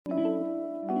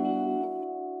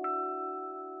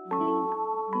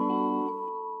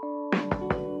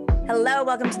Hello,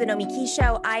 welcome to the Nomiki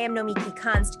Show. I am Nomiki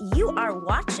Konst. You are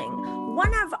watching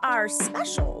one of our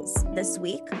specials this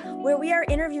week where we are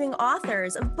interviewing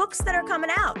authors of books that are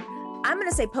coming out. I'm going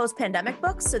to say post-pandemic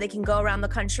books so they can go around the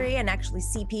country and actually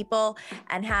see people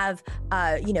and have,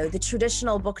 the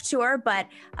traditional book tour. But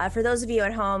for those of you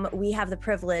at home, we have the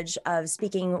privilege of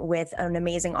speaking with an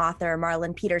amazing author,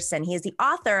 Marlon Peterson. He is the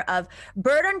author of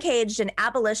Bird Uncaged, an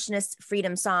abolitionist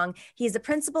freedom song. He is the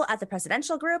principal at the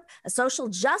Presidential Group, a social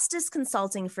justice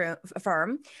consulting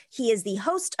firm. He is the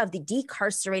host of the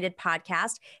Decarcerated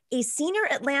podcast, a senior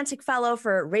Atlantic fellow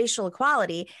for racial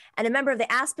equality, and a member of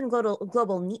the Aspen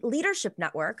Global Leadership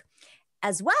Network,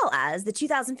 as well as the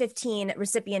 2015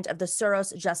 recipient of the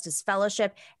Soros Justice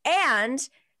Fellowship. And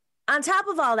on top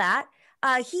of all that,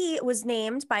 he was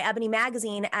named by Ebony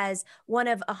Magazine as one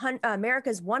of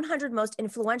America's 100 most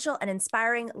influential and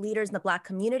inspiring leaders in the Black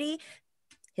community.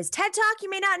 His TED Talk, you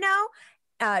may not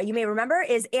know, you may remember,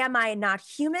 is Am I Not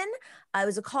Human? It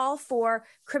was a call for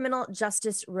criminal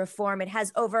justice reform. It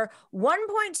has over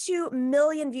 1.2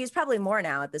 million views, probably more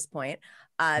now at this point,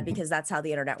 because that's how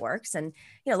the internet works. And,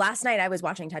 last night I was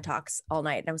watching TED Talks all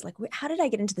night and I was like, how did I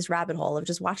get into this rabbit hole of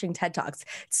just watching TED Talks?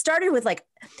 It started with like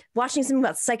watching something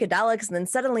about psychedelics and then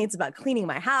suddenly it's about cleaning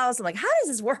my house. I'm like, how does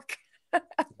this work?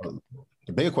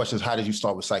 The bigger question is, how did you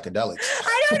start with psychedelics?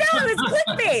 I don't know. It was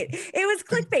clickbait. It was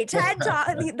clickbait. TED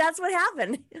Talk. That's what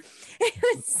happened. It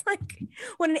was like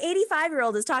when an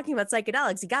 85-year-old is talking about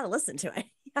psychedelics, you got to listen to it.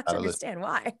 You have to understand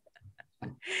why.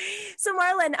 So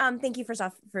Marlon, thank you first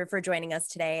off for joining us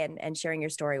today and sharing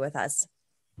your story with us.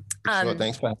 Sure,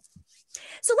 thanks, man.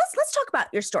 So let's talk about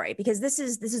your story, because this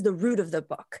is the root of the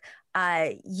book.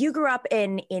 You grew up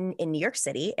in New York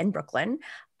City, in Brooklyn,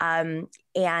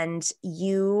 and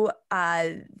you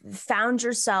found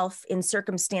yourself in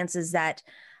circumstances that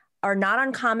are not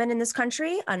uncommon in this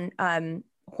country,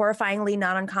 horrifyingly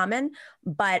not uncommon,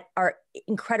 but are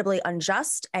incredibly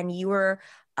unjust. And your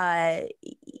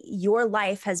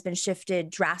life has been shifted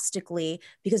drastically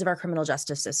because of our criminal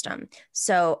justice system.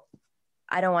 So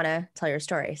I don't want to tell your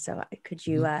story. So could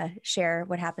you share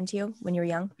what happened to you when you were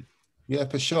young? Yeah,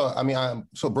 for sure. I mean, I'm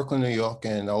Brooklyn, New York,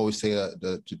 and I always say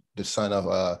the son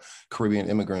of Caribbean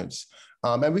immigrants.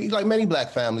 And we, like many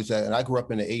Black families, and I grew up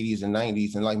in the 80s and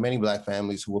 90s, and like many Black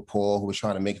families who were poor, who were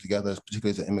trying to make it together,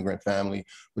 particularly as an immigrant family,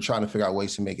 we're trying to figure out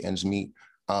ways to make ends meet.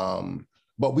 But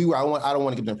I don't want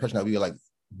to give the impression that we were like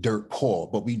dirt poor,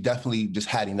 but we definitely just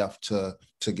had enough to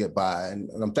get by. And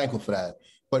I'm thankful for that.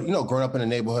 But, growing up in a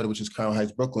neighborhood, which is Crown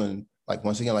Heights, Brooklyn, like,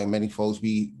 once again, like many folks,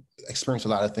 we experienced a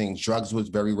lot of things. Drugs was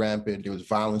very rampant. There was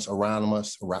violence around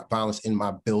us, violence in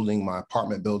my building, my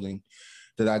apartment building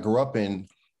that I grew up in.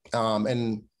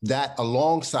 And that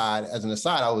alongside, as an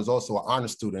aside, I was also an honor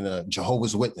student, a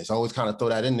Jehovah's Witness. I always kind of throw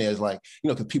that in there as like,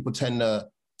 because people tend to,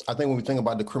 I think when we think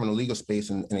about the criminal legal space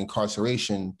and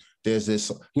incarceration, there's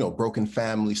this, broken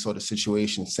family sort of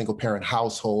situation, single parent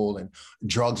household and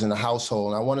drugs in the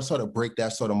household. And I want to sort of break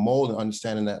that sort of mold and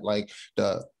understanding that like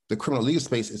the criminal legal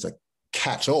space is a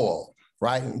catch-all,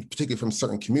 right? And particularly from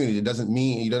certain communities. It doesn't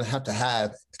mean you don't have to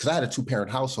have, because I had a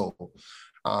 2-parent household.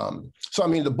 So, I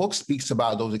mean, the book speaks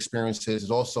about those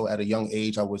experiences. Also, at a young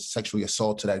age, I was sexually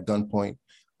assaulted at gunpoint.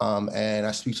 And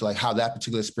I speak to like how that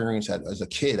particular experience as a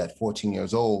kid at 14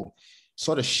 years old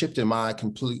sort of shifted my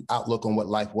complete outlook on what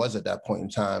life was at that point in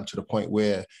time, to the point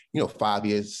where,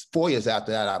 4 years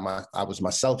after that, I was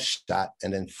myself shot.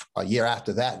 And then a year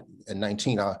after that, at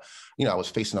 19, I was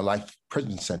facing a life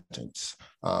prison sentence,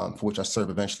 for which I served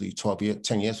eventually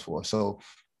 10 years for. So,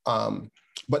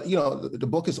 but, the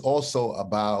book is also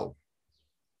about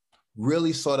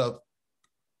really sort of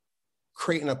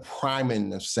creating a primer in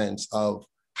the sense of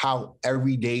how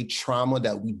everyday trauma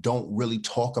that we don't really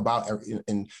talk about,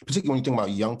 and particularly when you think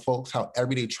about young folks, how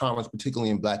everyday traumas,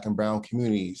 particularly in Black and Brown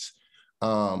communities,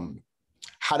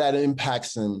 how that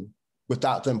impacts them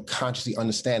without them consciously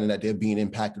understanding that they're being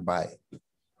impacted by it.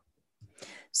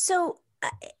 So,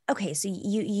 okay, so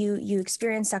you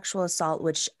experienced sexual assault,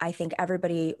 which I think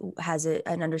everybody has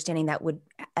an understanding that would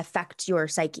affect your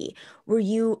psyche. Were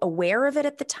you aware of it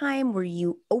at the time? Were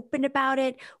you open about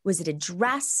it? Was it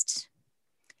addressed?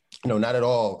 No, not at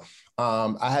all.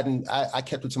 I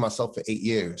kept it to myself for 8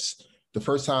 years. The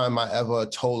first time I ever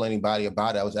told anybody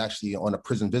about it, I was actually on a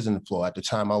prison visiting floor. At the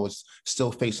time, I was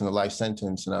still facing a life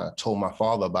sentence, and I told my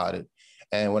father about it.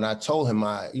 And when I told him,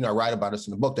 I write about this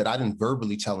in the book, that I didn't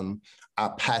verbally tell him, I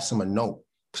passed him a note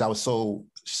because I was so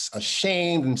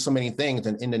ashamed and so many things.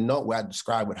 And in the note where I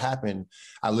described what happened,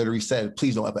 I literally said,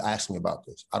 please don't ever ask me about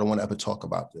this. I don't want to ever talk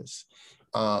about this.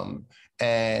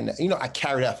 And I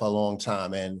carried that for a long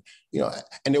time. And,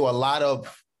 and there were a lot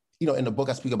of in the book,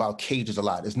 I speak about cages a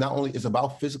lot. It's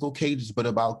about physical cages, but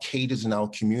about cages in our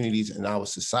communities and our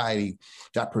society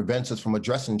that prevents us from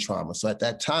addressing trauma. So at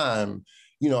that time,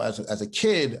 as a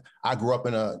kid, I grew up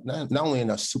in not only in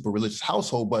a super religious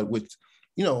household, but with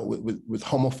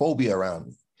homophobia around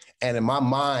me. And in my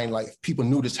mind, like, if people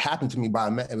knew this happened to me by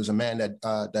a man, it was a man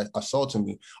that assaulted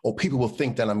me, or people will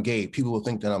think that I'm gay, people will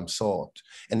think that I'm soft.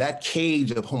 And that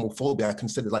cage of homophobia, I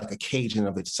consider like a cage in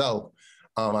of itself.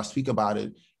 I speak about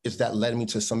it. It's that led me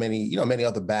to so many, many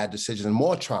other bad decisions and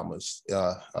more traumas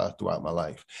throughout my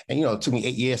life. And, it took me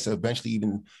 8 years to eventually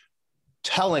even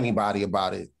tell anybody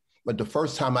about it. But the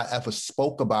first time I ever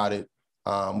spoke about it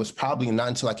was probably not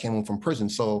until I came home from prison.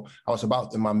 So I was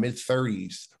about in my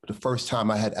mid-30s, the first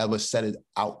time I had ever said it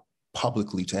out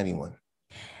publicly to anyone.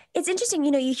 It's interesting,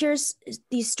 you hear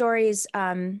these stories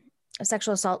of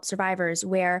sexual assault survivors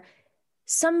where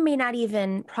some may not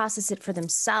even process it for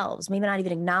themselves, maybe not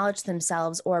even acknowledge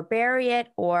themselves or bury it,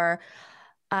 or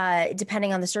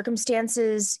depending on the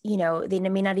circumstances, they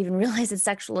may not even realize it's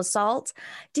sexual assault.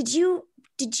 Did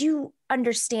you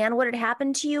understand what had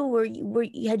happened to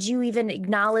you? Had you even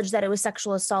acknowledged that it was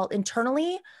sexual assault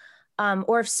internally?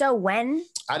 Or if so, when?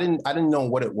 I didn't know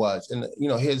what it was. And,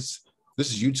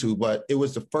 this is YouTube, but it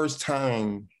was the first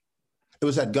time it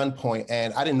was at gunpoint,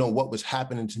 and I didn't know what was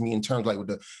happening to me in terms like with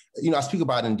the, I speak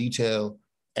about it in detail,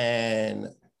 and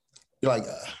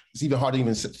it's even hard to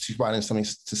even speak about it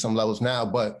to some levels now,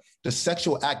 but the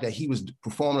sexual act that he was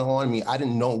performing on me, I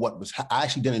didn't know I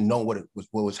actually didn't know what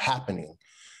was happening.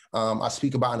 I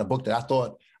speak about in the book that I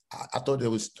thought it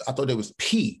was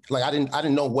pee. Like I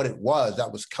didn't know what it was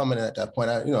that was coming at that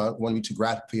point. I want to be too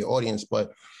graphic for your audience,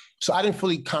 but so I didn't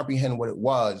fully comprehend what it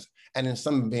was. And in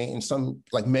some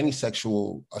like many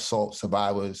sexual assault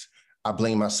survivors, I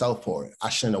blame myself for it. I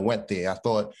shouldn't have went there. I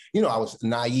thought, I was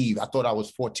naive. I thought I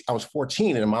was 14. I was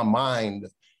 14, and in my mind,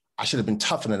 I should have been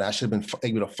tougher than that. I should have been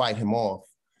able to fight him off.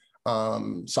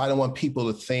 So I didn't want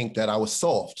people to think that I was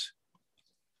soft.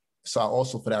 So I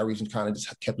also, for that reason, kind of just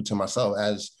kept it to myself.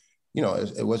 As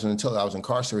it wasn't until I was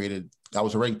incarcerated, I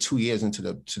was already 2 years into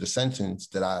the sentence,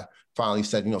 that I finally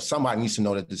said, somebody needs to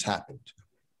know that this happened.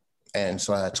 And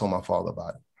so I told my father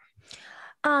about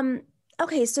it.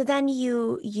 Okay, so then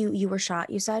you were shot,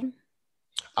 you said?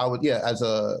 As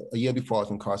a year before I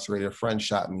was incarcerated, a friend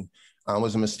shot me. It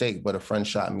was a mistake, but a friend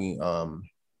shot me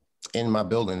in my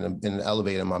building, in the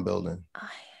elevator in my building.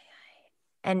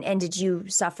 And did you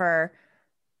suffer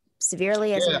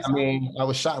severely as a result? I mean, I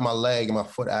was shot in my leg and my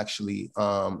foot, actually.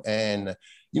 And,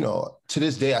 to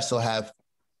this day, I still have,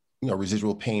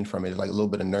 residual pain from it, like a little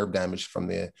bit of nerve damage from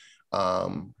there.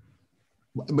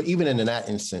 But even in that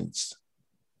instance,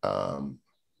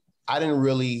 I didn't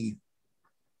really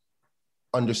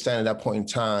understand at that point in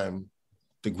time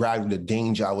the gravity, the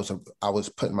danger I was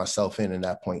putting myself in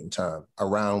that point in time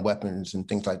around weapons and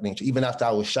things like that. Even after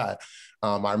I was shot,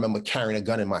 I remember carrying a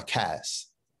gun in my cast,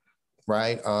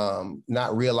 right?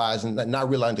 Not realizing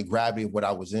the gravity of what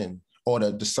I was in, or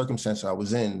the circumstance I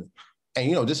was in.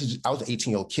 And, I was an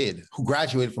 18-year-old kid who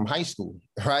graduated from high school,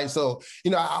 right? So,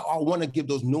 I want to give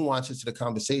those nuances to the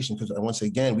conversation, because once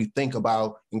again, we think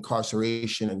about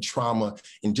incarceration and trauma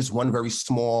in just one very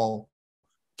small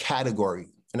category.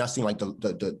 And that's like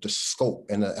the scope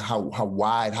and how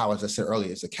wide, as I said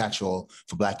earlier, it's a catch-all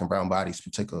for Black and brown bodies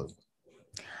particularly.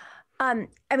 I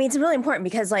mean, it's really important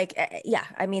because,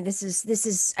 this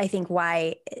is, I think,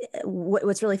 why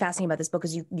what's really fascinating about this book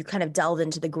is you kind of delve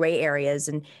into the gray areas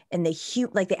and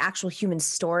the actual human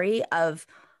story of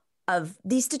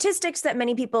these statistics that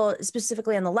many people,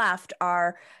 specifically on the left,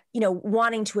 are,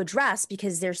 wanting to address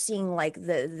because they're seeing like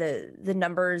the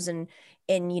numbers and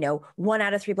 1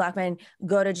 out of 3 Black men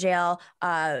go to jail.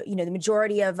 The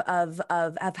majority of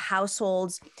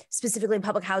households, specifically in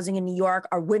public housing in New York,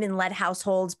 are women-led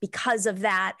households because of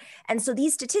that. And so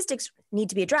these statistics need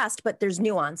to be addressed, but there's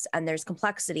nuance and there's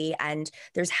complexity and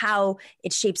there's how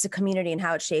it shapes a community and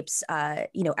how it shapes,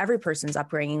 every person's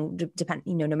upbringing,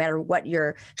 no matter what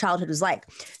your childhood was like.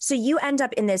 So you end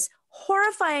up in this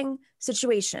horrifying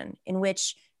situation in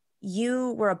which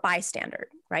you were a bystander,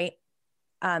 right?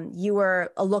 You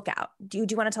were a lookout. Do you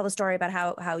want to tell the story about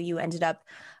how you ended up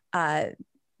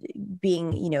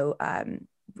being,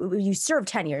 you served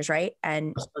 10 years, right?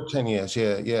 And I served 10 years,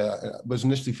 yeah. I was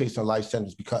initially facing a life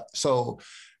sentence so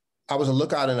I was a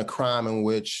lookout in a crime in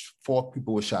which 4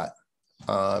 people were shot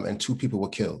and 2 people were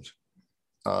killed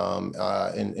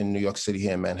in New York City,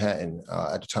 here in Manhattan.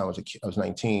 At the time, I was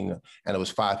 19, and it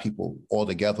was 5 people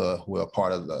altogether who were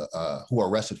part of who were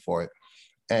arrested for it.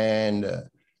 And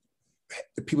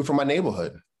people from my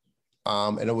neighborhood.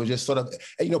 And it was just sort of,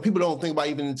 people don't think about,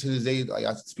 even to this day, like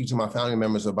I speak to my family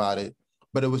members about it,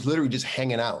 but it was literally just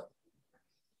hanging out.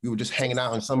 We were just hanging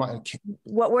out, and somebody.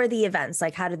 What were the events?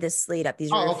 Like, how did this lead up?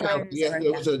 These were your friends? Yeah,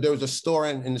 there was a store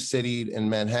in the city in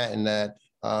Manhattan that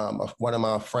one of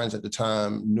my friends at the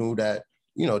time knew that,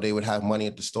 you know, they would have money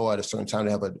at the store at a certain time.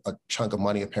 They have a chunk of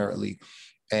money apparently,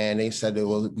 and they said that,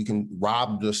 well, we can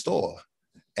rob the store.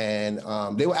 And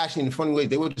they were actually, in a funny way,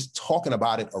 they were just talking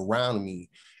about it around me,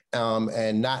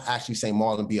 and not actually saying,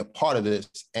 Marlon, be a part of this.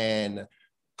 And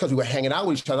because we were hanging out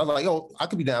with each other, I was like, yo, I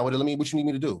could be down with it. What you need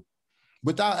me to do?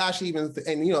 Without actually even,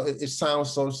 and you know, it sounds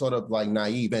so sort of like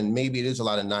naive, and maybe it is a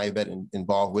lot of naivete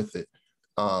involved with it.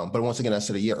 But once again, I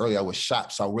said a year earlier, I was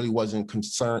shocked, so I really wasn't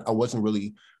concerned. I wasn't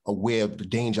really aware of the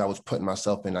danger I was putting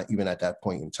myself in, even at that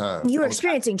point in time. You were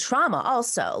experiencing trauma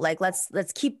also. Like, let's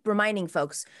keep reminding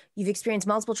folks, you've experienced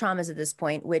multiple traumas at this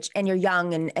point, and you're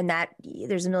young, and that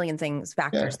there's a million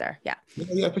factors there.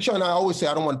 Yeah, for sure. And I always say,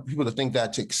 I don't want people to think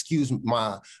that to excuse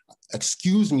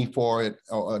me for it,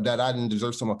 or that I didn't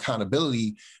deserve some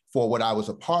accountability for what I was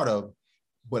a part of.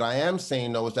 What I am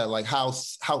saying, though, is that like how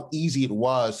easy it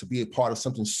was to be a part of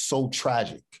something so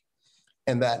tragic,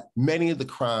 and that many of the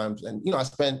crimes, and you know, I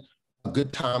spent a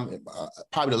good time,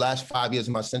 probably the last 5 years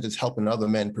of my sentence, helping other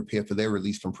men prepare for their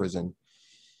release from prison,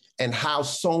 and how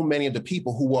so many of the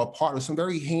people who were a part of some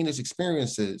very heinous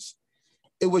experiences,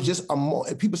 it was just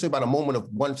people say about a moment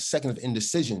of 1 second of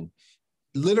indecision.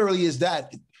 Literally is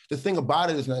that. The thing about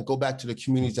it is, when I go back to the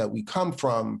communities that we come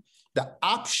from, the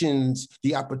options,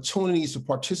 the opportunities to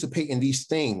participate in these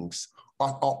things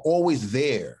are always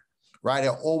there, right?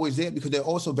 They're always there because they're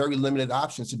also very limited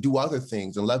options to do other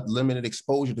things and limited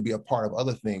exposure to be a part of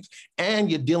other things.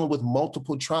 And you're dealing with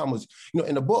multiple traumas. You know,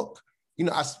 in the book,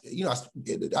 I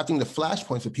think the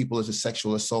flashpoints for people is the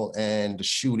sexual assault and the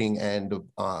shooting and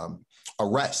the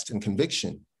arrest and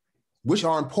conviction, which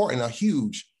are important, are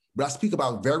huge. But I speak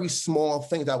about very small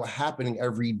things that were happening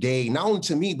every day, not only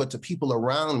to me, but to people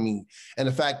around me. And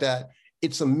the fact that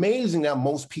it's amazing that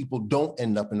most people don't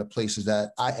end up in the places that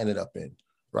I ended up in,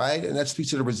 right? And that speaks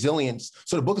to the resilience.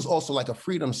 So the book is also like a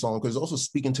freedom song, because it's also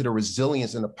speaking to the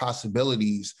resilience and the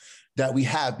possibilities that we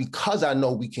have, because I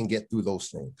know we can get through those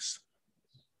things.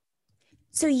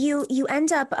 So you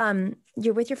end up,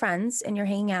 you're with your friends and you're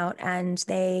hanging out, and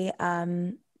they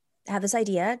have this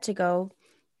idea to go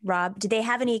rob. Did they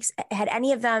have had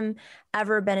any of them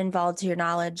ever been involved, to your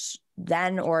knowledge,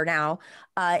 then or now,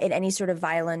 in any sort of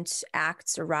violent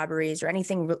acts or robberies or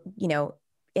anything, you know,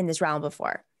 in this realm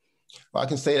before? Well, I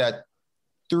can say that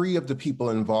 3 of the people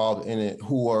involved in it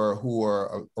who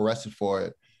were arrested for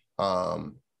it,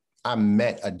 I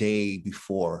met a day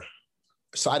before.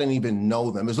 So I didn't even know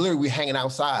them. It was literally we hanging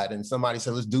outside and somebody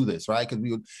said, let's do this, right? Because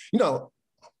we would, you know,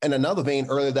 in another vein,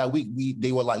 earlier that week,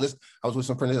 they were like, I was with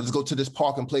some friends, let's go to this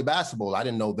park and play basketball. I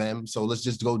didn't know them, so let's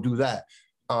just go do that.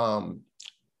 So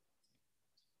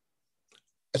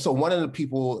one of the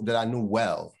people that I knew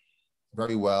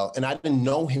very well, and I didn't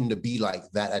know him to be like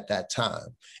that at that time.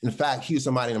 In fact, he was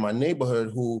somebody in my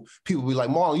neighborhood who people would be like,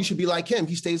 Marlon, you should be like him.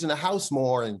 He stays in the house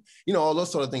more, and you know, all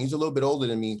those sort of things. He's a little bit older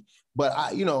than me, but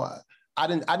I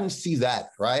didn't see that,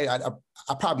 right?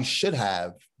 I probably should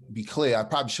have, be clear, I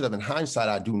probably should have. In hindsight,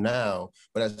 I do now.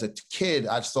 But as a kid,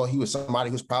 I saw he was somebody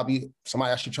who's probably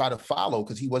somebody I should try to follow,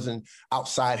 because he wasn't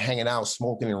outside hanging out,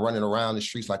 smoking and running around the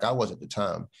streets like I was at the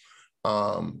time.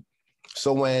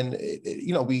 So when,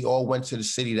 we all went to the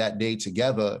city that day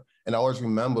together, and I always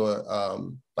remember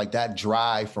like that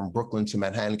drive from Brooklyn to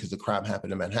Manhattan, because the crime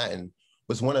happened in Manhattan,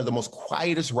 was one of the most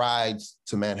quietest rides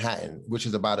to Manhattan, which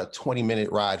is about a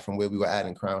 20-minute ride from where we were at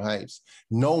in Crown Heights.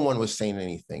 No one was saying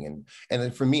anything. And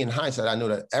then for me, in hindsight, I knew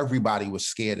that everybody was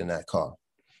scared in that car,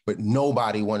 but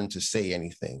nobody wanted to say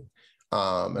anything.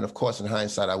 And of course, in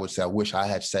hindsight, I would say, I wish I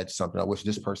had said something. I wish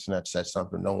this person had said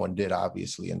something. No one did,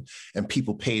 obviously. And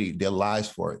people paid their lives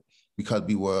for it because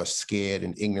we were scared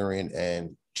and ignorant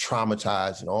and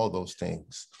traumatized and all those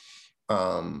things.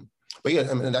 But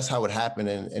yeah, I mean, that's how it happened.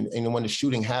 And when the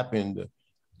shooting happened,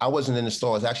 I wasn't in the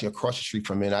store. I was actually across the street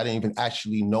from it. I didn't even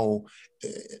actually know,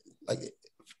 I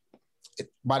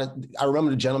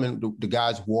remember the gentleman, the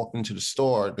guys walked into the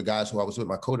store, the guys who I was with,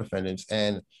 my co-defendants,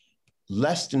 and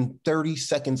less than 30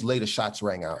 seconds later, shots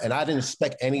rang out. And I didn't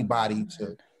expect anybody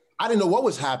to, I didn't know what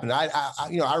was happening.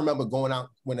 I remember going out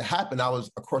when it happened, I was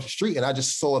across the street and I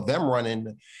just saw them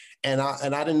running. And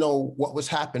I didn't know what was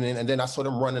happening. And then I saw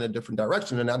them run in a different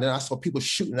direction. And then I saw people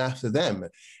shooting after them.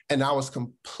 And I was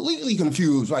completely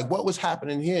confused, like what was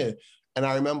happening here? And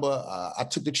I remember I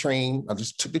just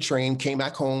took the train, came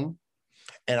back home,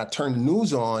 and I turned the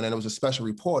news on, and it was a special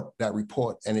report,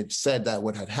 and it said that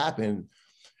what had happened,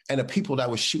 and the people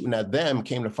that were shooting at them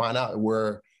came to find out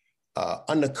were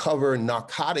undercover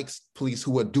narcotics police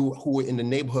who were in the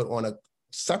neighborhood on a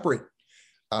separate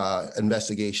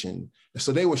investigation.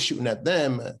 So they were shooting at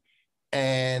them.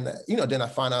 And, then I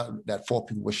find out that 4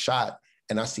 people were shot,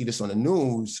 and I see this on the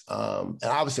news. And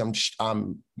obviously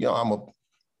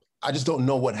I just don't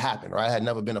know what happened, right? I had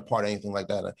never been a part of anything like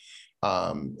that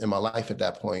in my life at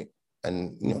that point.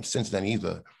 And, since then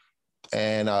either.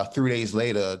 And 3 days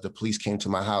later, the police came to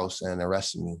my house and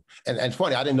arrested me. And it's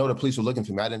funny, I didn't know the police were looking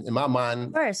for me. I didn't, in my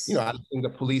mind, I didn't think the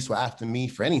police were after me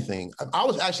for anything. I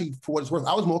was actually, for what it's worth,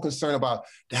 I was more concerned about,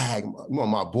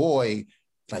 my boy,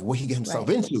 like what he get himself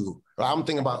into. I'm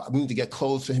thinking about, we need to get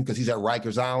clothes for him because he's at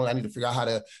Rikers Island. I need to figure out how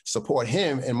to support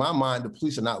him. In my mind, the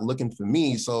police are not looking for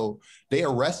me. So they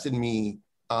arrested me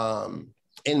right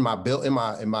in front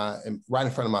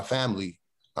of my family.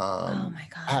 Oh my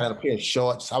God. I had a pair of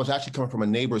shorts. I was actually coming from a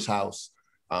neighbor's house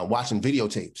watching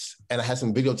videotapes. And I had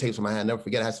some videotapes in my hand. I'll never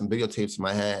forget, I had some videotapes in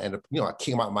my hand. And, I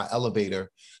came out my elevator,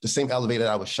 the same elevator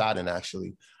that I was shot in,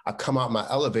 actually. I come out my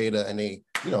elevator and they,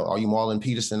 are you Marlon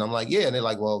Peterson? I'm like, yeah. And they're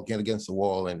like, well, get against the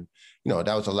wall. And,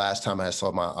 that was the last time I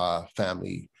saw my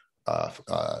family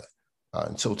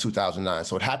until 2009.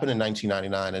 So it happened in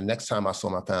 1999. And next time I saw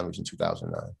my family was in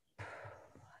 2009.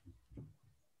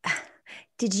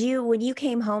 Did you, when you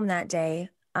came home that day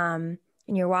and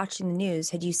you're watching the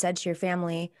news, had you said to your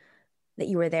family that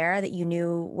you were there, that you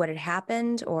knew what had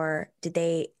happened, or did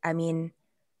they, no?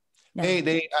 So I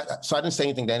didn't say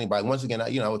anything to anybody. Once again,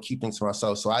 I would keep things to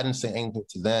myself. So I didn't say anything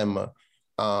to them,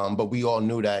 but we all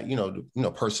knew that,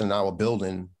 the person in our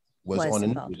building was on the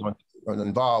news,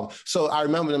 involved. So I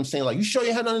remember them saying, like, you sure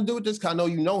you had nothing to do with this? Because I know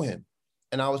you know him.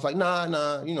 And I was like,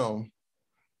 nah,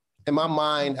 in my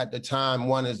mind at the time,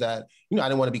 one is that, I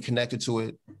didn't want to be connected to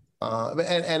it.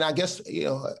 And I guess,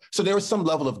 so there was some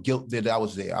level of guilt there that I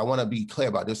was there. I want to be clear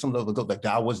about it. There's some level of guilt that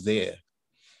I was there,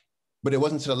 but it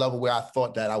wasn't to the level where I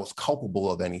thought that I was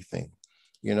culpable of anything,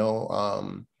 and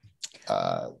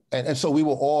so we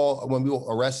were all, when we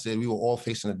were arrested, we were all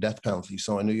facing the death penalty.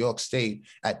 So in New York State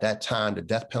at that time, the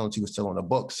death penalty was still on the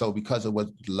books. So because it was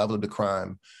the level of the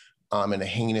crime, and the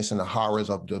heinous and the horrors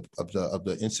of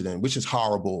the incident, which is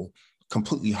horrible,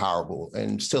 completely horrible,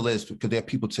 and still is, because there are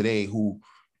people today who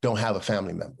don't have a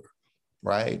family member,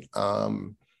 right? But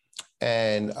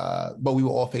we were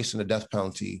all facing the death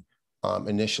penalty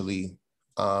initially,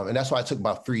 and that's why it took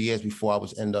about 3 years before I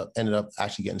was ended up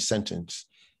actually getting sentenced.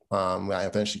 I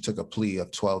eventually took a plea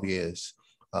of 12 years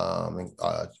in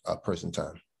prison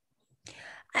time.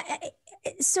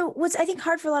 So what's, I think,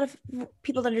 hard for a lot of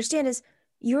people to understand is,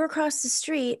 you were across the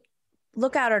street,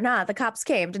 lookout or not, the cops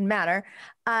came, didn't matter.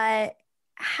 How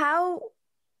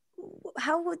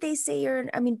would they say you're,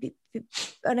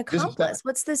 an accomplice?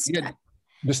 What's this?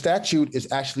 The statute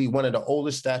is actually one of the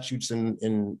oldest statutes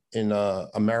in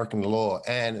American law,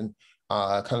 and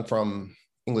comes from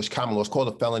English common law. It's called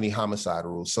the felony homicide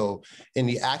rule. So in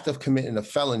the act of committing a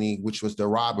felony, which was the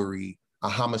robbery, a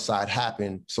homicide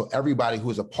happened. So everybody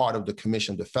who is a part of the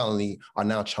commission of the felony are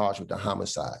now charged with the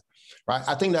homicide. Right?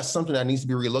 I think that's something that needs to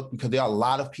be relooked, because there are a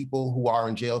lot of people who are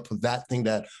in jail for that thing,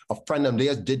 that a friend of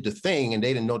theirs did the thing and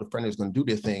they didn't know the friend was going to do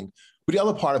their thing. But the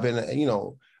other part of it,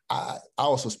 I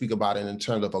also speak about it in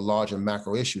terms of a larger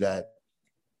macro issue, that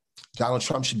Donald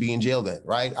Trump should be in jail then,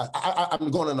 right? I'm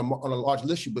going on a large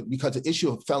issue, but because the issue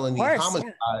of felony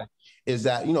homicide is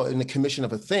that, in the commission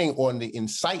of a thing or in the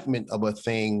incitement of a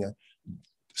thing,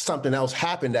 something else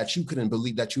happened that you couldn't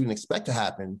believe, that you didn't expect to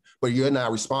happen, but you're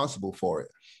not responsible for it.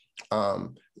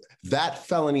 That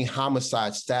felony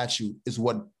homicide statute is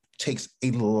what takes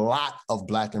a lot of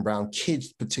Black and brown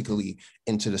kids, particularly,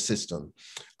 into the system.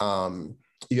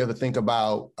 You ever think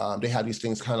about, they have these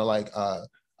things kind of like,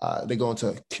 they go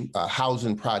into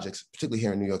housing projects, particularly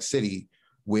here in New York City,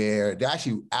 where they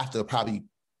actually, after probably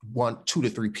 1, 2 to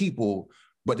 3 people,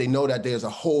 but they know that there's a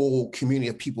whole community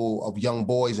of people, of young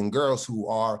boys and girls who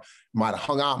might have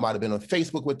hung out, might have been on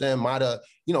Facebook with them, might have,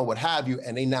 what have you,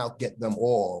 and they now get them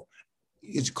all.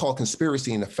 It's called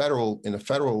conspiracy in federal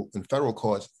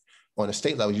courts. On the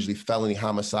state level, usually felony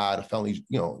homicide or felony,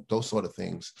 those sort of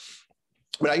things.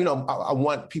 But I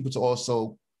want people to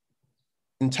also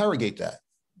interrogate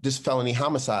this felony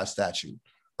homicide statute.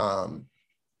 I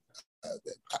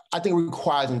think it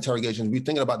requires interrogation. We're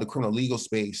thinking about the criminal legal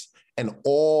space and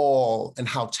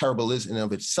how terrible it is in and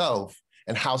of itself,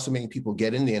 and how so many people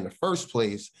get in there in the first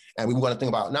place. And we want to think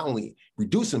about not only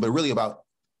reducing, but really about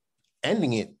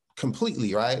ending it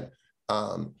completely, right?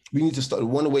 We need to start,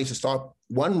 one way to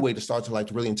start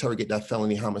to really interrogate that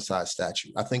felony homicide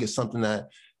statute. I think it's something that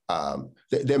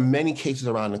there are many cases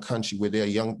around the country where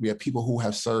we have people who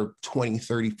have served 20,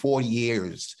 30, 40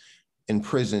 years in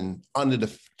prison under the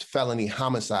felony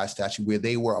homicide statute, where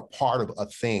they were a part of a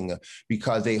thing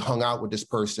because they hung out with this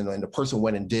person and the person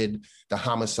went and did the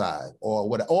homicide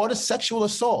or the sexual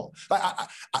assault. Like,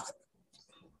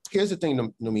 here's the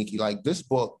thing, Nomiki, like this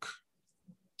book,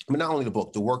 I mean, not only the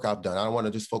book, the work I've done, I don't want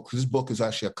to just focus, this book is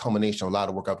actually a culmination of a lot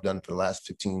of work I've done for the last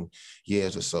 15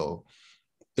 years or so.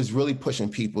 It's really pushing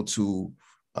people to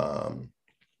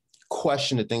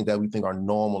question the things that we think are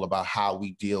normal about how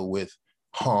we deal with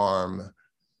harm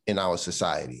in our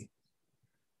society.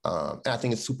 And I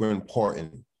think it's super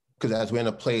important because as we're in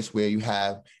a place where you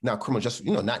have now criminal justice,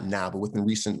 not now, but within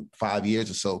recent 5 years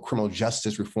or so, criminal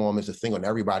justice reform is a thing on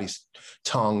everybody's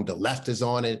tongue. The left is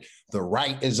on it, the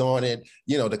right is on it,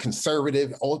 the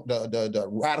conservative, the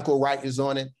radical right is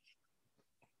on it.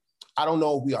 I don't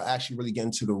know if we are actually really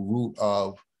getting to the root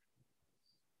of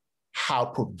how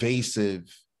pervasive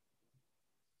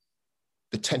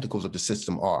the tentacles of the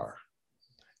system are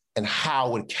and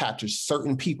how it captures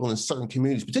certain people in certain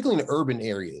communities, particularly in the urban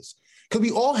areas. Because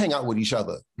we all hang out with each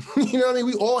other. You know what I mean?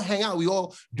 We all hang out, we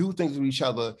all do things with each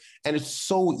other, and it's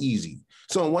so easy.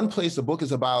 So in one place, the book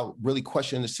is about really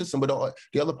questioning the system, but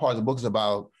the other part of the book is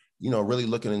about, really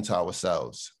looking into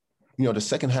ourselves. The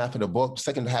second half of the book,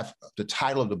 the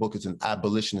title of the book is an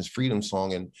abolitionist freedom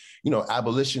song. And,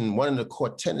 abolition, one of the core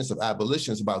tenets of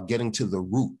abolition is about getting to the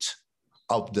root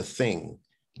of the thing,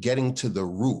 getting to the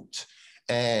root.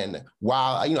 And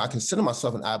while, I consider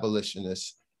myself an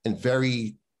abolitionist in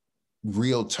very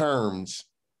real terms,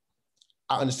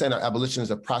 I understand that abolition is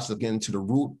a process of getting to the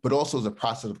root, but also is a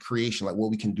process of creation, like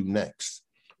what we can do next,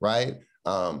 right?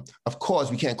 Of course,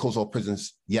 we can't close all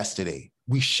prisons yesterday.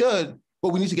 We should, but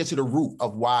we need to get to the root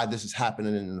of why this is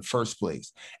happening in the first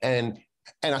place. And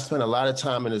I spent a lot of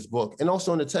time in this book, and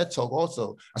also in the TED Talk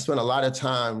also, I spent a lot of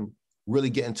time really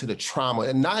getting to the trauma,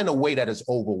 and not in a way that is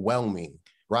overwhelming,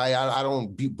 right? I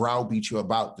don't browbeat you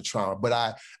about the trauma, but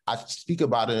I speak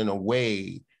about it in a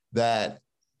way that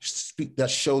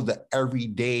shows the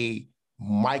everyday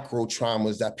micro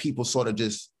traumas that people sort of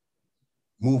just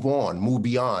move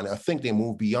beyond. I think they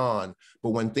move beyond, but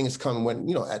when things come,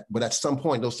 but at some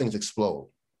point those things explode.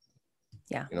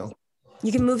 Yeah.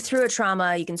 You can move through a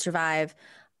trauma, you can survive,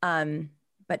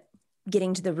 but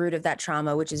getting to the root of that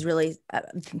trauma, which is really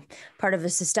part of the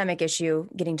systemic issue,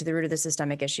 getting to the root of the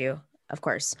systemic issue, of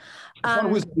course. It's one of the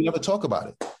reasons we never talk about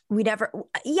it. We never,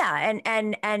 yeah.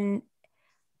 And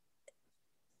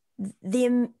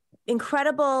the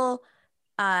incredible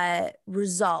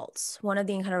results, one of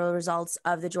the incredible results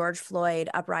of the George Floyd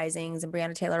uprisings and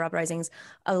Breonna Taylor uprisings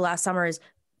of the last summer is,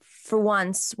 for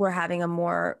once, we're having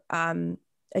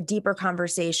a deeper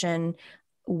conversation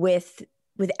with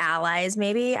allies,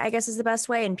 maybe, I guess is the best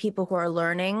way, and people who are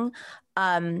learning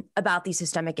about these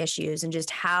systemic issues and just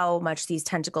how much these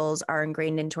tentacles are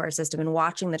ingrained into our system. And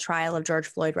watching the trial of George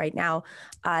Floyd right now,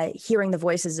 hearing the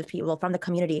voices of people from the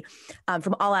community,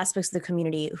 from all aspects of the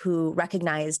community who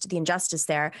recognized the injustice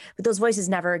there, but those voices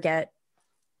never get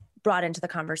brought into the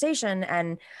conversation.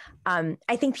 And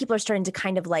I think people are starting to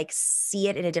kind of like see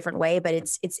it in a different way, but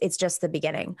it's just the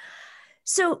beginning.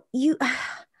 So you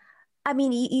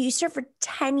served for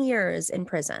 10 years in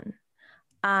prison.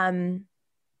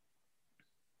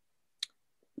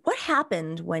 What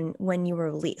happened when you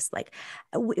were released? Like,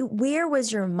 where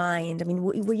was your mind? I mean,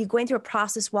 were you going through a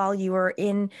process while you were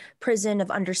in prison of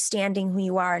understanding who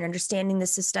you are and understanding the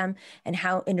system and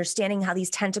understanding how these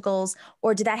tentacles,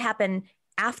 or did that happen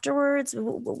afterwards?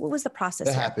 What was the process?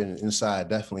 It happened inside,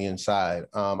 definitely inside.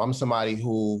 I'm somebody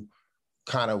who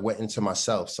kind of went into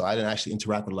myself, so I didn't actually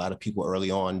interact with a lot of people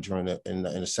early on during in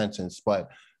the sentence. But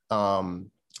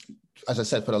as I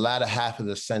said, for the latter half of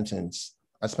the sentence,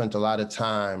 I spent a lot of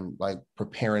time like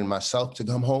preparing myself to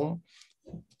come home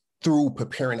through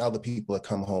preparing other people to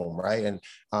come home, right? And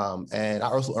I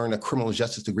also earned a criminal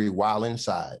justice degree while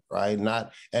inside, right? And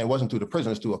it wasn't through the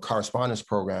prison, it was through a correspondence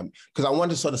program, because I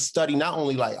wanted to sort of study, not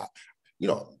only like,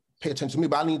 pay attention to me,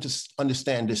 but I need to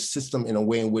understand this system in a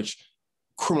way in which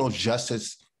criminal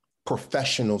justice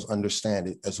professionals understand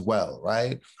it as well,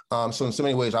 right? So in so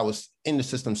many ways, I was in the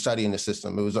system, studying the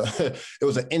system. It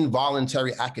was an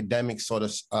involuntary academic sort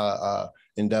of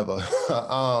endeavor.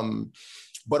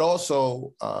 But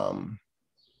also,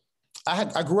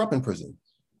 I grew up in prison.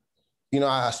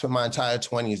 I spent my entire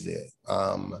 20s there.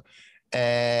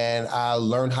 And I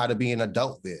learned how to be an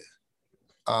adult there.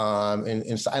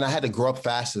 And I had to grow up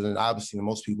faster than obviously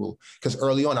most people, because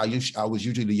early on I was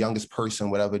usually the youngest person,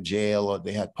 whatever jail or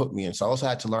they had put me in. So I also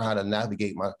had to learn how to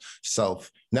navigate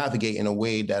in a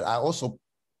way that I also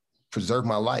preserve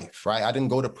my life, right? I didn't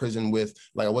go to prison with,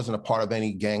 like, I wasn't a part of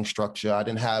any gang structure. I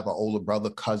didn't have an older brother,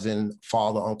 cousin,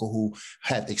 father, uncle who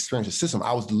had experienced the system.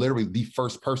 I was literally the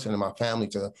first person in my family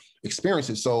to experience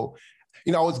it. So,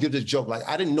 I always give this joke, like,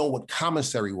 I didn't know what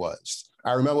commissary was.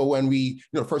 I remember when we,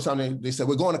 the first time they said,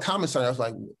 we're going to commissary, I was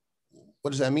like,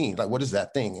 what does that mean? Like, what is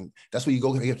that thing? And that's where you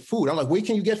go get food. I'm like, where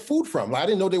can you get food from? Like, I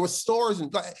didn't know there were stores.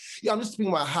 And like, I'm just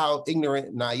speaking about how ignorant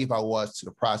and naive I was to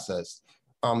the process.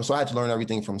 So I had to learn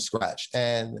everything from scratch.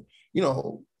 And,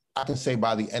 I can say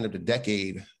by the end of the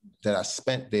decade that I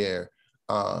spent there,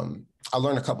 I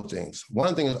learned a couple of things.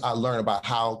 One thing is I learned about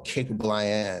how capable I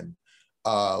am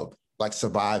of like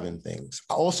surviving things.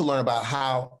 I also learned about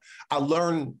how I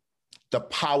learned the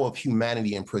power of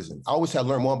humanity in prison. I always had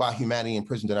learned more about humanity in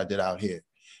prison than I did out here,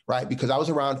 right? Because I was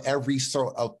around every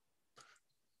sort of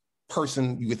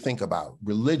person you would think about: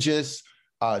 religious,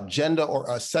 gender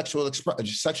or sexual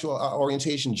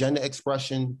orientation, gender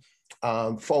expression,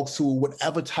 folks who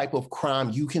whatever type of crime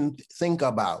you can think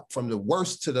about, from the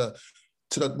worst to the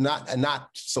not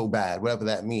so bad, whatever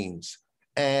that means.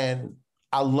 And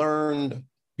I learned,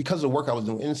 because of the work I was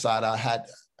doing inside,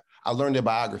 I learned their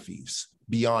biographies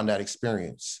beyond that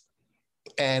experience.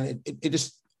 And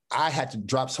I had to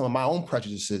drop some of my own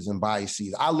prejudices and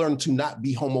biases. I learned to not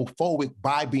be homophobic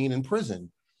by being in prison,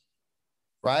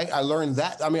 right? I learned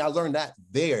that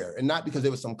there, and not because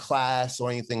there was some class or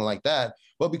anything like that,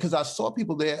 but because I saw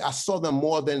people there. I saw them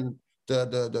more than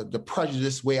the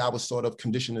prejudice way I was sort of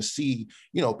conditioned to see,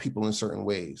 people in certain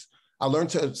ways. I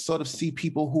learned to sort of see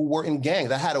people who were in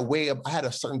gangs. I had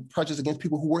a certain prejudice against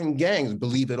people who were in gangs,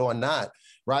 believe it or not,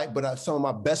 right? But some of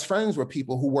my best friends were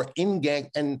people who were in gangs.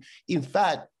 And in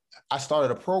fact, I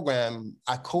co-started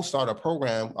a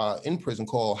program in prison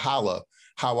called HALA,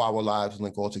 How Our Lives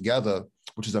Link All Together,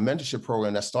 which is a mentorship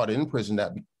program that started in prison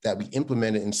that we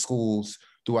implemented in schools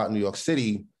throughout New York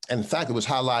City. And in fact, it was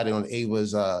highlighted on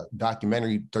Ava's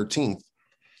documentary 13th.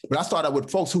 But I started with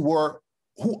folks who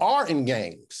are in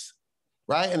gangs,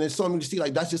 right? And it's so me to see,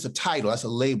 like, that's just a title, that's a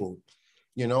label,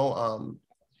 I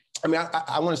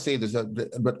want to say this,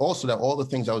 but also that all the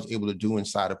things I was able to do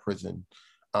inside of prison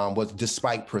was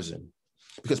despite prison.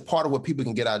 Because part of what people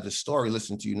can get out of this story,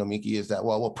 listening to you, Nomiki, is that,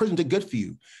 well, prison did good for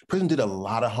you. Prison did a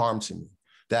lot of harm to me.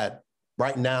 That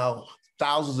right now,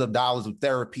 thousands of dollars of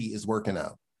therapy is working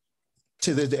out.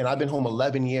 To this day, and I've been home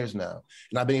 11 years now,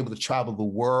 and I've been able to travel the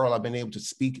world. I've been able to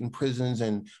speak in prisons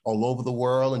and all over the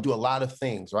world and do a lot of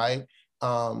things, right?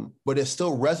 But there's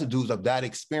still residues of that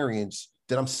experience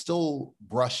that I'm still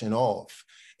brushing off.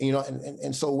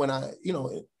 And so when I,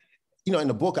 in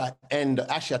the book, I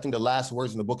think the last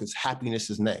words in the book is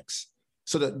happiness is next.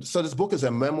 So this book is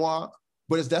a memoir,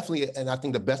 but it's definitely, and I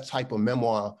think the best type of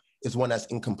memoir is one that's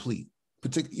incomplete,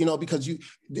 because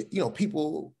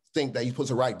people think that you're supposed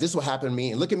to write, this will happen to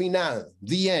me, and look at me now,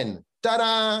 the end,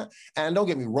 ta-da. And don't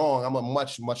get me wrong, I'm a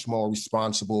much, much more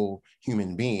responsible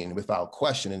human being, without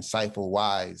question, insightful,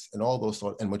 wise, and all those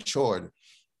sorts, and matured.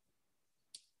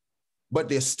 But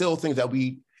there's still things that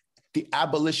the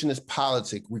abolitionist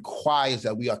politic requires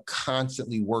that we are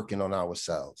constantly working on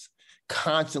ourselves,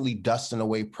 constantly dusting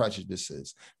away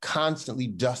prejudices, constantly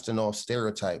dusting off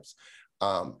stereotypes.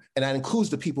 And that includes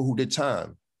the people who did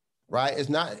time, right? It's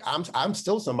not, I'm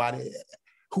still somebody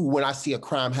who, when I see a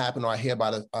crime happen or I hear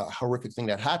about a horrific thing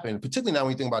that happened, particularly now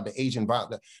when you think about the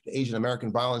Asian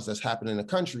American violence that's happening in the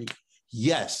country,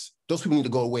 yes, those people need to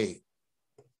go away.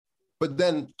 But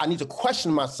then I need to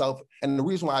question myself. And the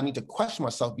reason why I need to question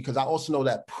myself, because I also know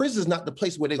that prison is not the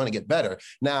place where they're going to get better.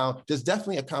 Now, there's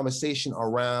definitely a conversation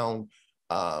around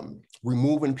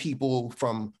removing people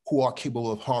from who are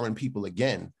capable of harming people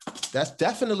again. That's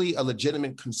definitely a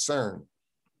legitimate concern.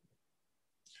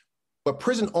 But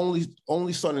prison only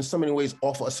sort of in so many ways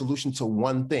offer a solution to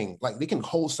one thing. Like, they can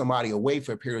hold somebody away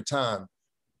for a period of time,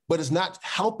 but it's not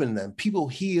helping them. People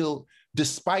heal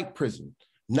despite prison,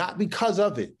 not because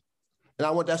of it.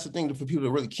 And that's the thing for people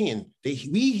to really key in.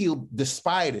 We heal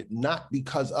despite it, not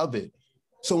because of it.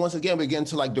 So once again, we get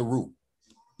into like the root,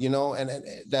 and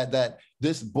that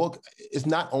this book is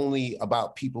not only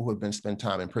about people who have been spent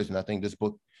time in prison. I think this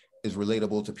book is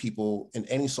relatable to people in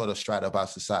any sort of strata of our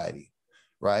society,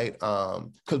 right?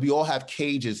 Because we all have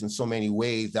cages in so many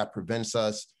ways that prevents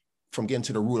us from getting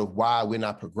to the root of why we're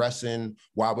not progressing,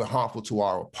 why we're harmful to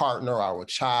our partner, our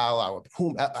child,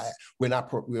 we're not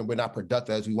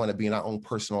productive as we want to be in our own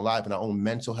personal life and our own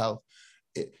mental health.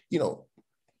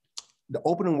 The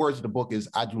opening words of the book is,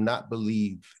 I do not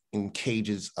believe in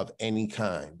cages of any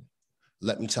kind.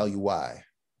 Let me tell you why.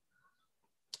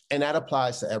 And that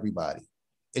applies to everybody.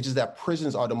 It's just that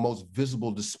prisons are the most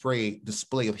visible display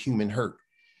of human hurt.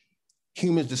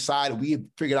 humans decided we have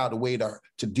figured out a way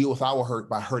to deal with our hurt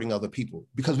by hurting other people.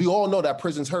 Because we all know that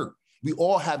prisons hurt. We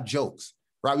all have jokes,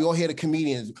 right? We all hear the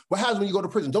comedians, what happens when you go to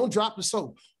prison? Don't drop the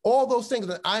soap. All those things.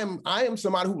 And I am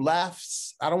somebody who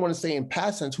laughs, I don't want to say in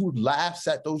past tense, who laughs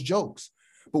at those jokes.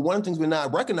 But one of the things we're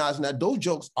not recognizing that those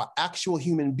jokes are actual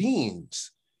human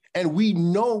beings. And we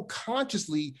know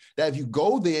consciously that if you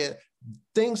go there,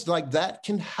 things like that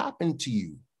can happen to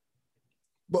you.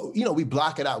 But, you know, we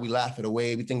block it out. We laugh it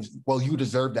away. We think, well, you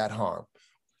deserve that harm.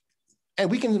 And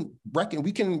we can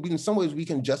in some ways, we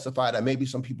can justify that maybe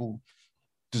some people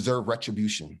deserve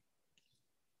retribution.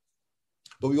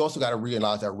 But we also got to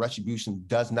realize that retribution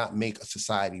does not make a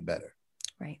society better.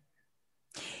 Right.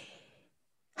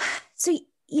 So,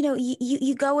 you know,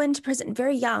 you go into prison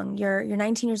very young. You're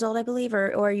 19 years old, I believe,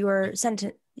 or you were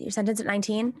sentenced at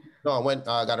 19? No,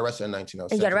 I got arrested at 19.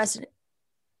 You got arrested.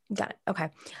 Got it. Okay.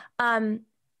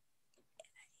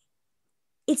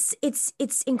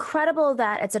 It's incredible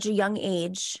that at such a young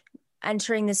age,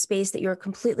 entering this space that you're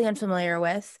completely unfamiliar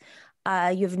with,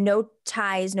 you have no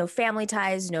ties, no family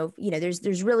ties, no, you know,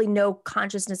 there's really no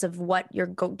consciousness of what you're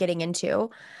getting into,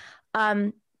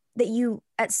 that you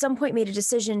at some point made a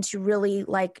decision to really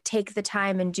like take the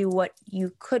time and do what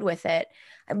you could with it.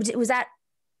 Was that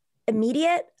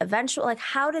immediate, eventual? Like,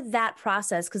 how did that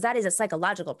process, because that is a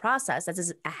psychological process,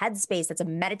 that's a headspace, that's a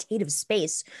meditative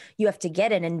space you have to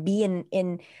get in and be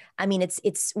in. I mean,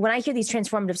 it's when I hear these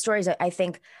transformative stories, I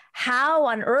think, how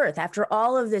on earth, after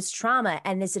all of this trauma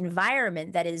and this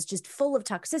environment that is just full of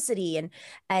toxicity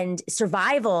and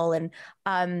survival and,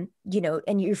 you know,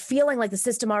 and you're feeling like the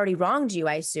system already wronged you,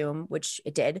 I assume, which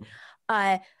it did.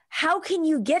 How can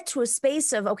you get to a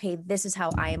space of, okay, this is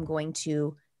how I am going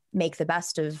to make the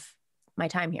best of my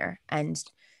time here and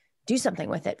do something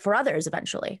with it for others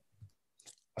eventually?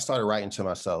 I started writing to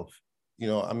myself. You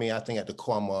know, I mean, I think at the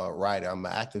core, I'm a writer. I'm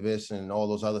an activist and all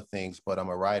those other things, but I'm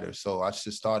a writer. So I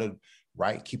just started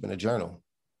keeping a journal.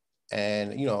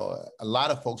 And, you know, a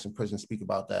lot of folks in prison speak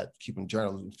about that, keeping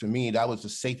journals. For me, that was the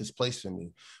safest place for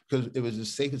me, because it was the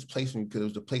safest place for me because it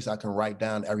was the place I can write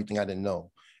down everything I didn't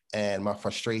know, and my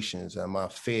frustrations and my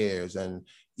fears and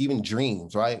even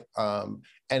dreams, right? And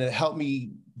it helped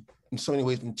me in so many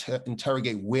ways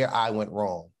interrogate where I went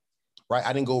wrong, right?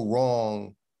 I didn't go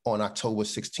wrong on October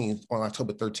 13th,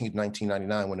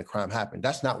 1999, when the crime happened.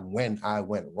 That's not when I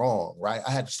went wrong, right? I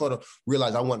had to sort of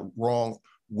realize I went wrong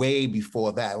way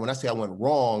before that. When I say I went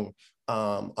wrong,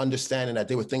 understanding that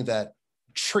there were things that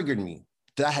triggered me,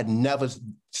 that I had never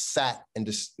sat and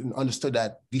just understood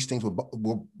that these things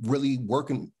were really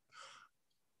working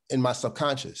in my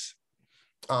subconscious.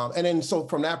 And then, so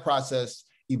from that process,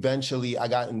 eventually I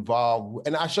got involved,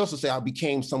 and I should also say I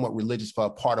became somewhat religious for a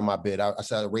part of my bid. I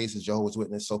said I raised as Jehovah's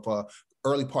Witness. So for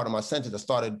early part of my sentence, I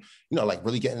started, you know, like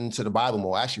really getting into the Bible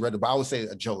more. I actually read the Bible. I would say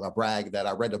a joke, I brag that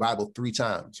I read the Bible 3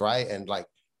 times, right? And like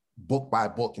book by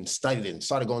book, and studied it and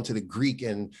started going to the Greek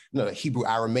and, you know, the Hebrew,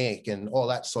 Aramaic and all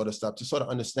that sort of stuff to sort of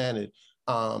understand it.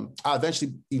 I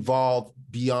eventually evolved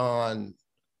beyond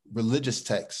religious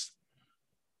texts.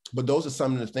 But those are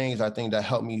some of the things I think that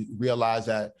helped me realize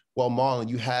that, well, Marlon,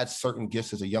 you had certain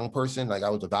gifts as a young person. Like I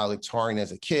was a valedictorian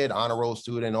as a kid, honor roll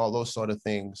student, all those sort of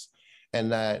things.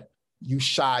 And that you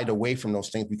shied away from those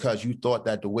things because you thought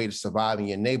that the way to survive in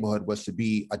your neighborhood was to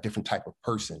be a different type of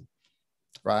person,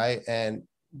 right? And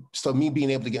so me being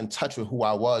able to get in touch with who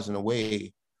I was in a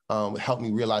way helped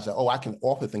me realize that, oh, I can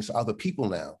offer things to other people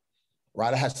now,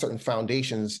 right? I had certain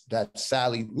foundations that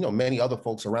sadly, you know, many other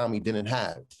folks around me didn't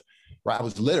have. Right, I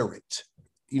was literate,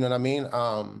 you know what I mean?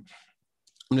 I'm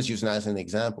just using that as an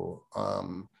example.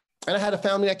 And I had a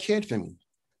family that cared for me,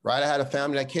 right? I had a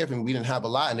family that cared for me. We didn't have a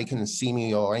lot and they couldn't see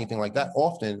me or anything like that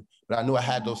often, but I knew I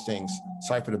had those things.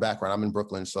 Sorry for the background, I'm in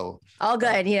Brooklyn, so. All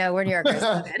good, you know, we're New Yorkers.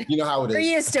 You know how it is. We're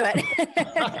used to it.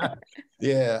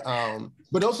 Yeah,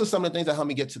 but those are some of the things that helped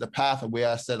me get to the path of where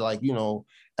I said, like, you know,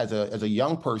 as a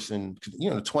young person, you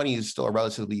know, the 20s is still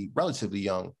relatively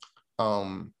young,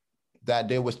 that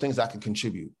there was things I could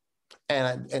contribute.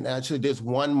 And actually there's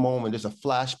one moment, there's a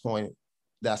flashpoint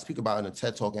that I speak about in the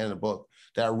TED Talk and in the book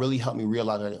that really helped me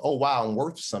realize, that, oh, wow, I'm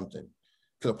worth something.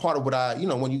 Because a part of what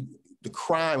the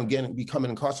crime, again, becoming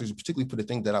incarcerated, particularly for the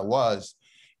thing that I was,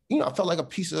 you know, I felt like a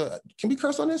piece of, can we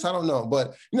curse on this? I don't know.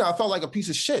 But, you know, I felt like a piece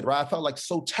of shit, right? I felt like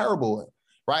so terrible,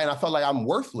 right? And I felt like I'm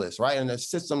worthless, right? And the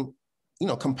system, you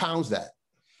know, compounds that.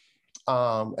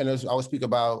 And as I would speak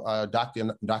about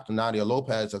Dr. Nadia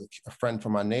Lopez, a friend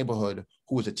from my neighborhood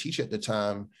who was a teacher at the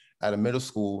time at a middle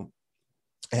school,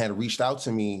 and had reached out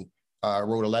to me,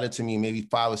 wrote a letter to me maybe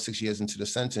 5 or 6 years into the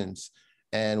sentence,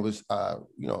 and was,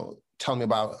 you know, telling me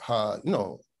about her, you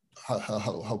know,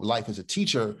 her life as a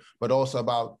teacher, but also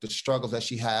about the struggles that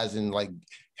she has in like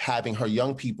having her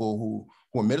young people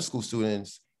who are middle school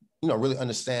students, really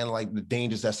understand like the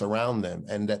dangers that surround them,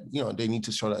 and that, they need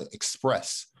to sort of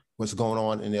express what's going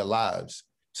on in their lives.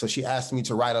 So she asked me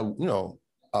to write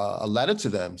a letter to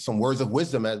them, some words of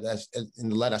wisdom as in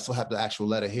the letter. I still have the actual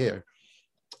letter here.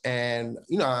 And,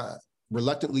 I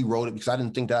reluctantly wrote it because I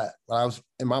didn't think that,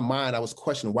 in my mind, I was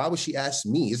questioning, why would she ask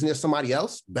me? Isn't there somebody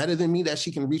else better than me that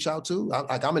she can reach out to?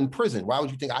 I'm in prison. Why would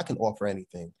you think I can offer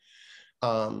anything?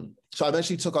 So I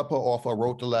eventually took up her offer,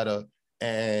 wrote the letter.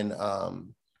 And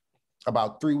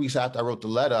about 3 weeks after I wrote the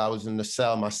letter, I was in the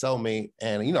cell, my cellmate,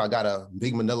 and, I got a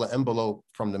big manila envelope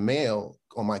from the mail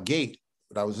on my gate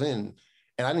that I was in.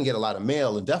 And I didn't get a lot of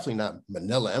mail, and definitely not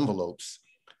manila envelopes.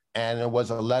 And it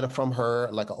was a letter from her,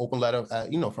 like an open letter,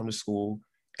 from the school.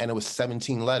 And it was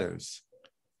 17 letters.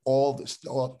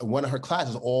 One of her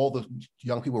classes, all the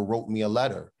young people wrote me a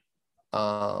letter.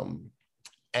 And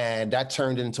that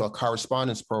turned into a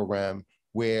correspondence program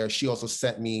where she also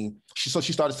sent me, she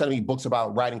started sending me books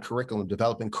about writing curriculum,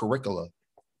 developing curricula.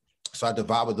 So I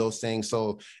devoured those things.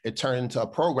 So it turned into a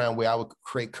program where I would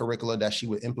create curricula that she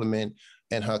would implement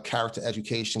in her character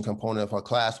education component of her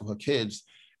class with her kids.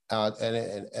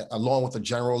 And along with a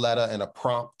general letter and a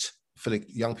prompt for the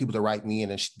young people to write me,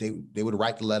 and then they would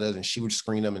write the letters, and she would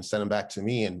screen them and send them back to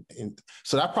me. And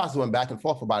so that process went back and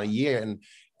forth for about a year. And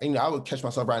I would catch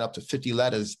myself writing up to 50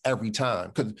 letters every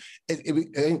time, because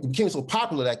it became so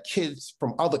popular that kids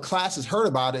from other classes heard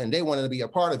about it and they wanted to be a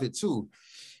part of it too.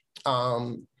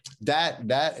 So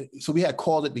we had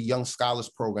called it the Young Scholars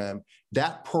Program.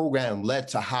 That program led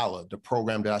to HOLLA, the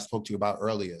program that I spoke to you about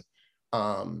earlier.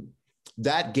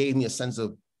 That gave me a sense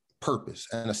of purpose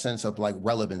and a sense of like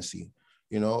relevancy,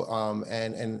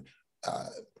 and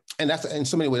that's, in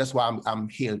so many ways, that's why I'm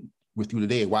here with you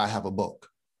today, why I have a book,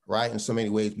 right? In so many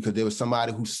ways, because there was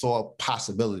somebody who saw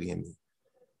possibility in me.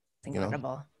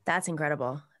 Incredible. That's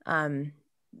incredible.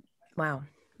 Wow.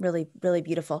 Really, really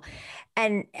beautiful.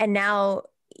 And now,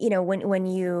 when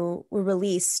you were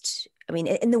released, I mean,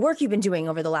 in the work you've been doing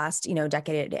over the last,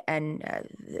 decade and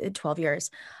 12 years,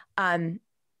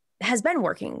 has been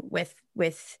working with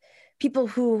people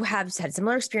who have had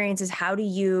similar experiences. How do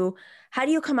you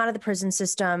come out of the prison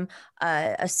system,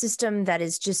 a system that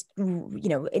is just,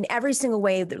 in every single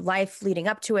way, the life leading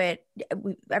up to it,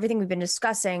 everything we've been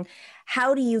discussing,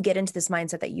 how do you get into this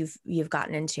mindset that you've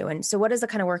gotten into? And so what is the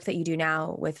kind of work that you do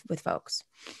now with folks?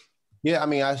 Yeah, I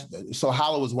mean, so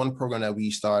HOLLA was one program that we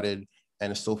started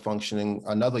and is still functioning.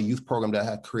 Another youth program that I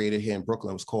had created here in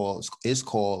Brooklyn is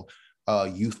called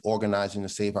Youth Organizing to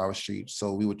Save Our Streets.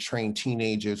 So we would train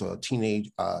teenagers or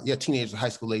teenagers, high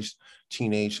school age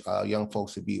teenage young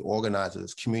folks to be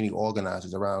organizers, community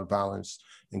organizers around violence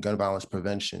and gun violence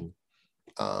prevention.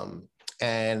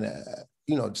 And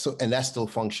that's still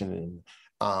functioning.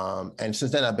 And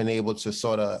since then, I've been able to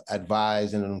sort of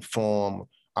advise and inform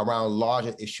around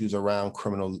larger issues around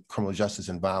criminal justice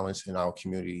and violence in our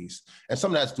communities. And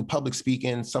some of that's through public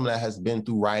speaking, some of that has been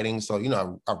through writing. So,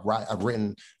 I've written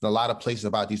in a lot of places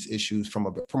about these issues from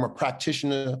a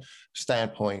practitioner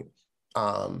standpoint.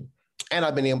 And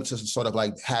I've been able to sort of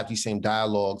like have these same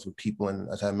dialogues with people, and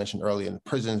as I mentioned earlier, in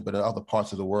prisons, but in other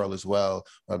parts of the world as well.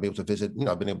 I've been able to visit,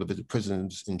 I've been able to visit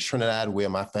prisons in Trinidad, where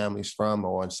my family's from,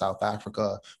 or in South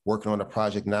Africa, working on a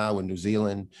project now in New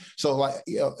Zealand. So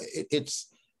it's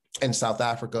in South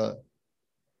Africa.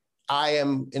 I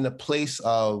am in a place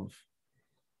of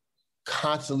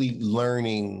constantly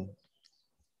learning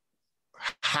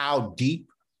how deep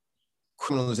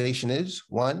criminalization is,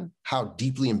 one, how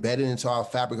deeply embedded into our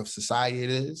fabric of society it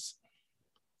is,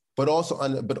 but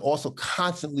also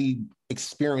constantly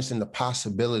experiencing the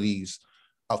possibilities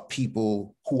of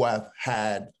people who have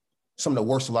had some of the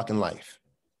worst luck in life.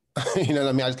 You know what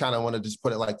I mean? I just kind of want to just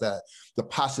put it like that, the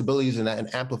possibilities in that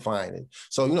and amplifying it.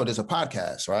 So, there's a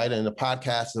podcast, right? And the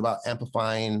podcast is about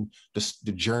amplifying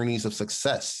the journeys of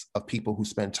success of people who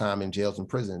spend time in jails and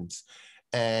prisons.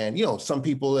 And, some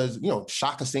people as,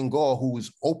 Shaka Senghor, who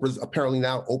is apparently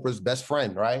now Oprah's best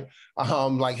friend, right?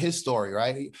 Like his story,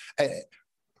 right?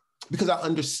 Because I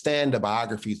understand the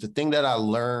biographies. The thing that I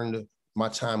learned my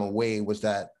time away was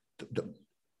that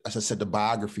as I said, the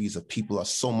biographies of people are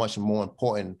so much more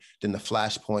important than the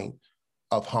flashpoint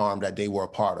of harm that they were a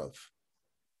part of.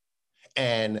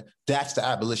 And that's the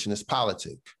abolitionist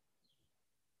politic.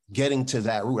 Getting to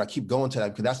that root, I keep going to that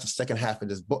because that's the second half of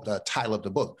this book, the title of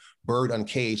the book, Bird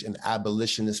Uncaged, an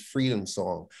Abolitionist Freedom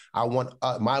Song. I want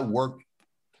my work,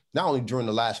 not only during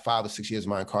the last 5 or 6 years of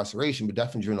my incarceration, but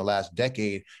definitely during the last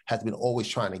decade, has been always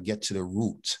trying to get to the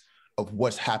root of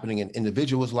what's happening in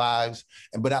individuals' lives.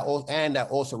 But that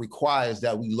also requires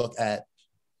that we look at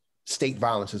state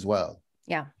violence as well.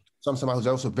 Yeah. So I'm somebody who's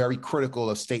also very critical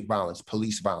of state violence,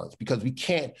 police violence, because we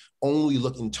can't only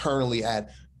look internally at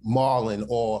Marlon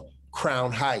or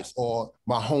Crown Heights or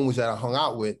my homies that I hung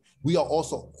out with. We are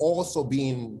also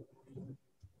being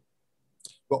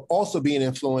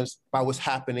influenced by what's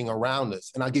happening around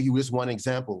us. And I'll give you this one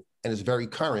example, and it's very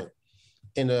current.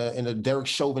 In the Derek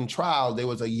Chauvin trial, there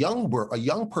was a young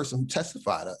person who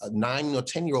testified, a 9 or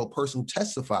 10-year-old person who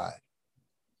testified.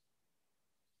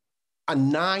 A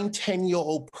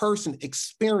 9-10-year-old person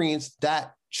experienced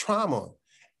that trauma.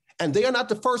 And they are not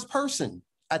the first person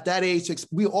at that age.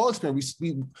 We all experienced,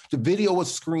 the video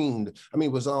was screened. I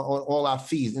mean, it was on all our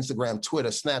feeds, Instagram, Twitter,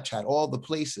 Snapchat, all the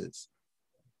places.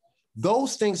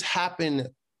 Those things happen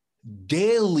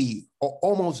daily or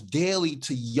almost daily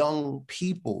to young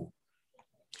people.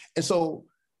 And so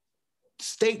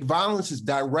state violence is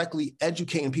directly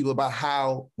educating people about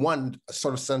how, one, a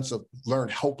sort of sense of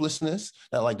learned hopelessness,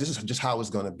 that like, this is just how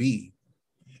it's going to be.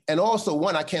 And also,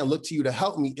 one, I can't look to you to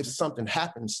help me if something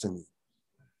happens to me.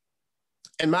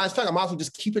 And matter of fact, I might as well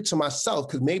just keep it to myself,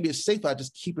 because maybe it's safer I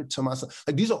just keep it to myself.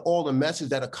 Like, these are all the messages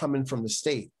that are coming from the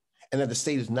state, and that the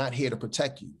state is not here to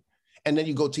protect you. And then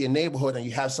you go to your neighborhood and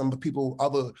you have some people,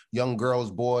 other young girls,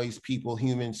 boys, people,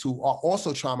 humans who are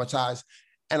also traumatized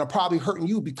and are probably hurting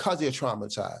you because they're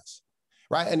traumatized,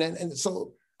 right? And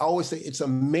so I always say it's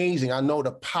amazing. I know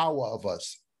the power of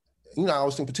us. You know, I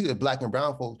always think particularly Black and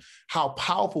brown folks, how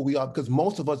powerful we are, because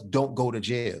most of us don't go to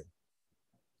jail.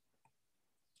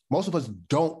 Most of us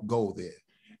don't go there.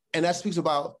 And that speaks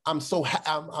about, I'm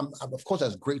of course,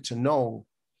 that's great to know,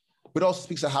 but also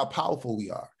speaks of how powerful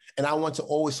we are. And I want to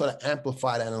always sort of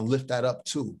amplify that and lift that up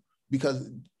too, because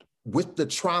with the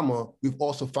trauma, we've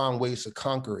also found ways to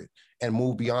conquer it and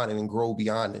move beyond it and grow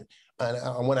beyond it. And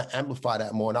I want to amplify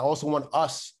that more. And I also want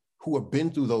us who have been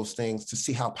through those things to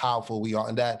see how powerful we are,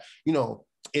 and that, you know,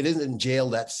 it isn't jail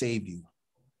that saved you.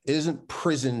 It isn't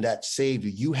prison that saved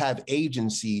you. You have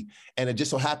agency, and it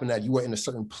just so happened that you were in a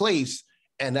certain place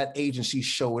and that agency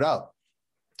showed up.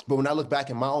 But when I look back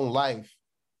in my own life,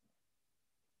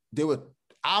 there were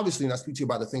obviously, and I speak to you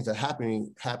about the things that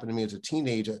happened to me as a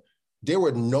teenager, there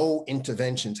were no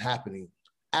interventions happening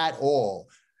at all.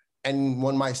 And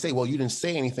one might say, well, you didn't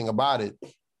say anything about it.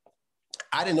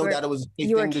 I didn't know that it was a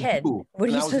thing to do. What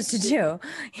are you supposed to do?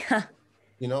 Yeah.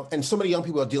 You know, and so many young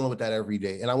people are dealing with that every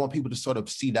day. And I want people to sort of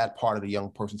see that part of the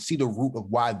young person, see the root of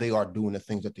why they are doing the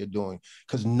things that they're doing.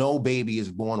 Because no baby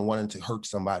is born wanting to hurt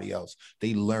somebody else.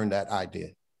 They learn that idea.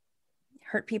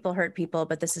 Hurt people,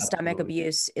 but the systemic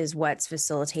abuse is what's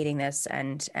facilitating this.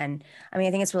 And I mean, I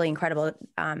think it's really incredible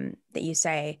that you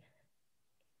say,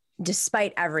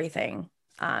 despite everything,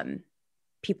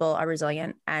 people are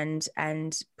resilient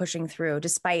and pushing through,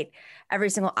 despite every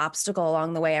single obstacle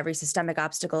along the way, every systemic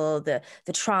obstacle, the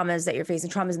traumas that you're facing,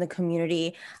 traumas in the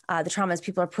community, the traumas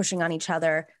people are pushing on each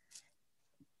other.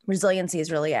 Resiliency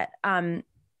is really it.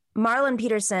 Marlon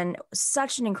Peterson,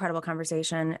 such an incredible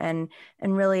conversation and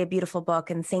really a beautiful book.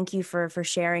 And thank you for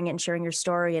sharing it and sharing your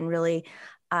story and really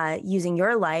using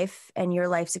your life and your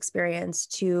life's experience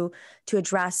to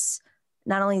address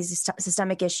not only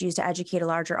systemic issues, to educate a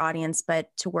larger audience,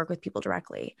 but to work with people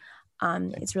directly.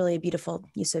 It's really a beautiful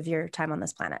use of your time on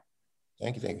this planet.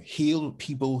 Thank you. Heal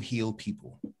people, heal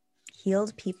people.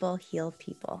 Healed people, heal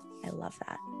people. I love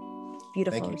that.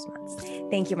 Beautiful response.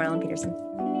 Thank you, Marlon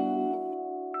Peterson.